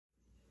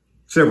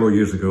Several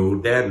years ago,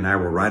 Dad and I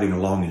were riding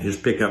along in his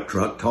pickup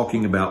truck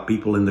talking about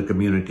people in the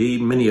community,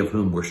 many of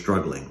whom were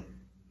struggling.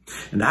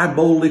 And I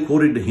boldly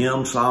quoted to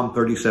him Psalm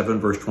 37,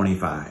 verse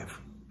 25,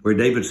 where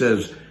David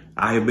says,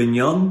 "I have been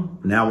young,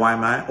 now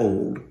am I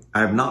old. I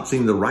have not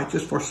seen the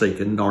righteous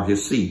forsaken, nor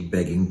his seed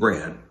begging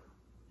bread."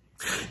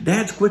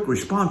 Dad's quick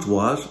response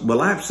was,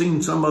 "Well, I've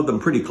seen some of them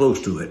pretty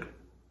close to it."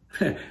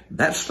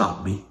 That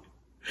stopped me,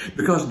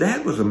 because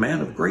Dad was a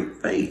man of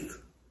great faith.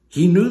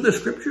 He knew the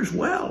scriptures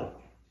well.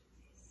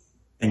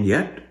 And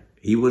yet,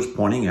 he was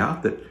pointing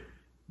out that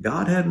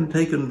God hadn't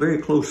taken very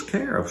close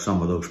care of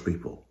some of those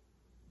people.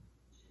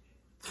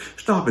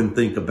 Stop and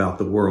think about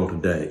the world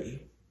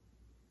today,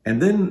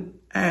 and then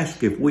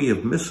ask if we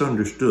have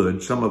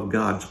misunderstood some of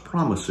God's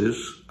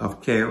promises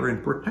of care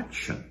and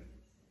protection.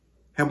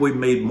 Have we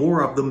made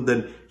more of them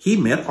than he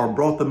meant, or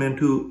brought them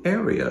into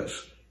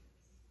areas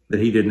that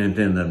he didn't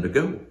intend them to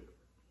go?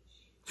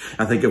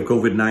 I think of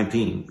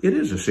COVID-19. It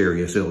is a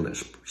serious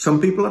illness. Some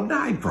people have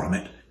died from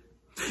it.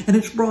 And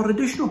it's brought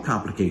additional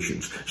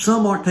complications.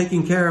 Some aren't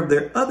taking care of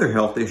their other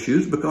health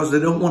issues because they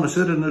don't want to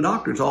sit in the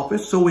doctor's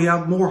office, so we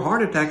have more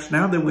heart attacks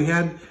now than we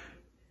had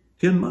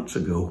 10 months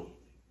ago.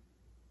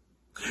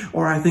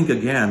 Or I think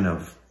again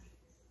of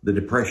the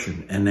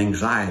depression and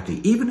anxiety,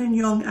 even in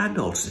young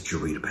adults that you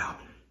read about,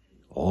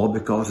 all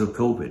because of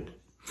COVID.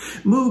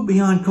 Move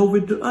beyond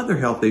COVID to other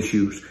health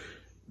issues.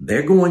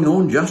 They're going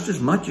on just as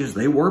much as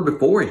they were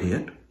before it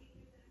hit.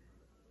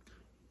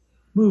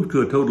 Move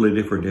to a totally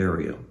different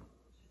area.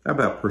 How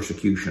about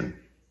persecution?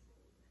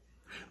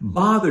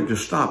 Bother to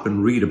stop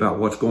and read about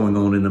what's going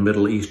on in the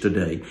Middle East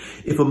today.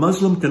 If a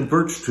Muslim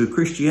converts to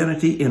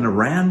Christianity in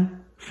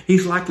Iran,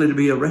 he's likely to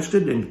be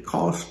arrested and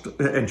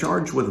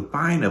charged with a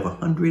fine of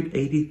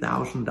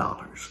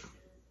 $180,000.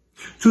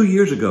 2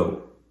 years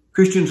ago,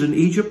 Christians in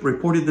Egypt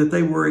reported that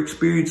they were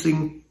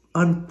experiencing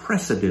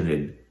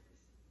unprecedented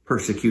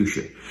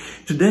persecution.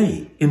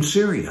 Today, in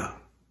Syria,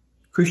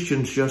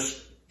 Christians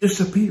just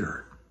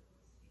disappear.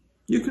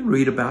 You can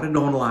read about it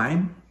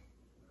online.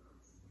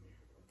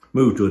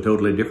 Move to a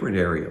totally different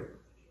area.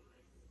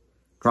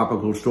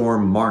 Tropical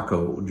storm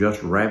Marco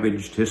just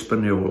ravaged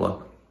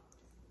Hispaniola.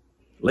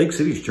 Lake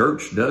City's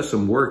church does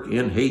some work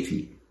in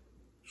Haiti.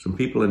 Some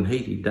people in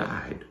Haiti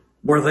died.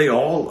 Were they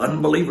all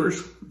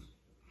unbelievers?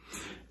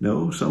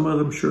 No, some of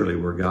them surely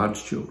were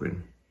God's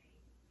children.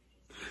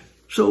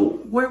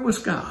 So where was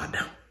God?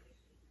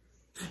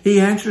 He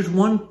answers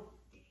one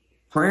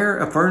prayer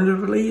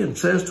affirmatively and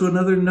says to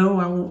another, "No,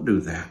 I won't do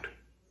that."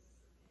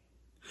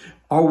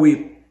 Are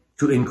we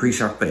to increase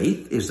our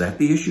faith? Is that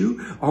the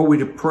issue? Are we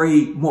to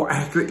pray more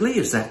accurately?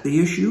 Is that the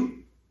issue?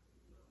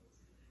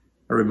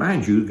 I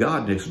remind you,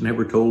 God has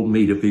never told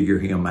me to figure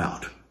him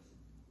out,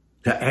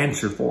 to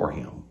answer for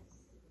him.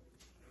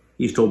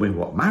 He's told me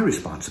what my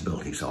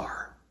responsibilities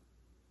are.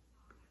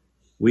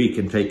 We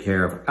can take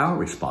care of our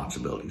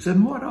responsibilities.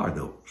 And what are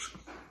those?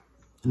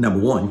 Number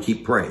one,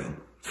 keep praying.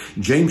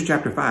 James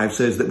chapter 5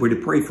 says that we're to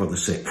pray for the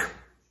sick.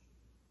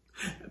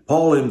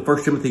 Paul in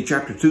 1 Timothy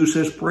chapter 2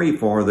 says, pray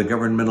for the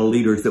governmental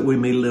leaders that we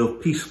may live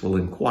peaceful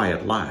and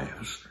quiet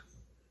lives.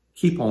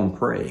 Keep on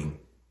praying,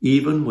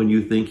 even when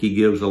you think he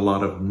gives a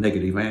lot of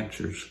negative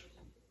answers.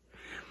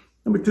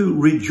 Number two,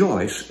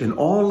 rejoice in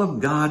all of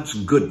God's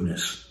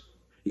goodness.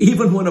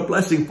 Even when a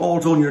blessing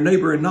falls on your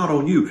neighbor and not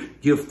on you,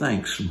 give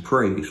thanks and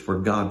praise for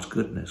God's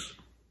goodness.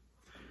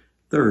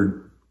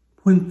 Third,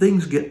 when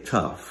things get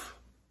tough,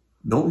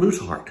 don't lose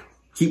heart.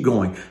 Keep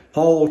going.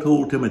 Paul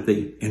told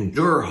Timothy,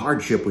 endure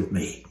hardship with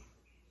me.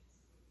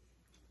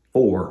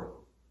 4,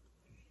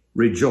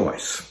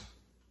 rejoice.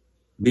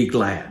 Be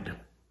glad.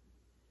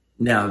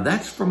 Now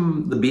that's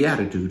from the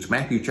Beatitudes,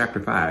 Matthew chapter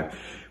 5.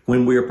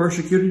 When we are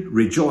persecuted,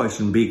 rejoice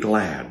and be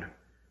glad.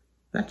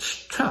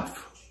 That's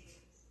tough.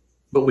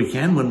 But we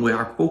can when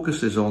our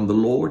focus is on the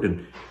Lord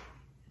and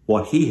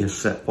what he has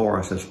set for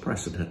us as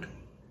precedent.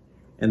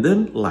 And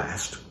then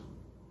last,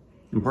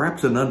 and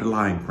perhaps an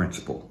underlying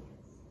principle,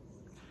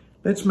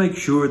 let's make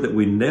sure that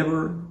we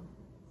never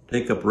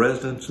take up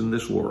residence in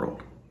this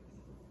world.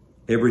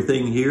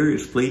 Everything here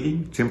is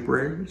fleeting,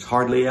 temporary. It's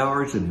hardly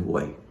ours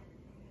anyway.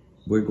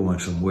 We're going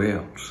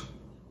somewhere else.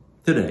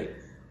 Today,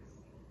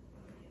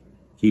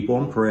 keep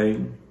on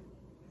praying,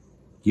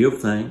 give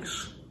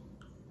thanks,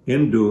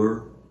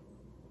 endure,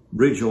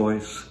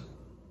 rejoice,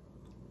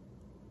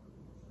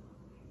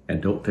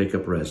 and don't take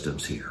up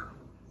residence here.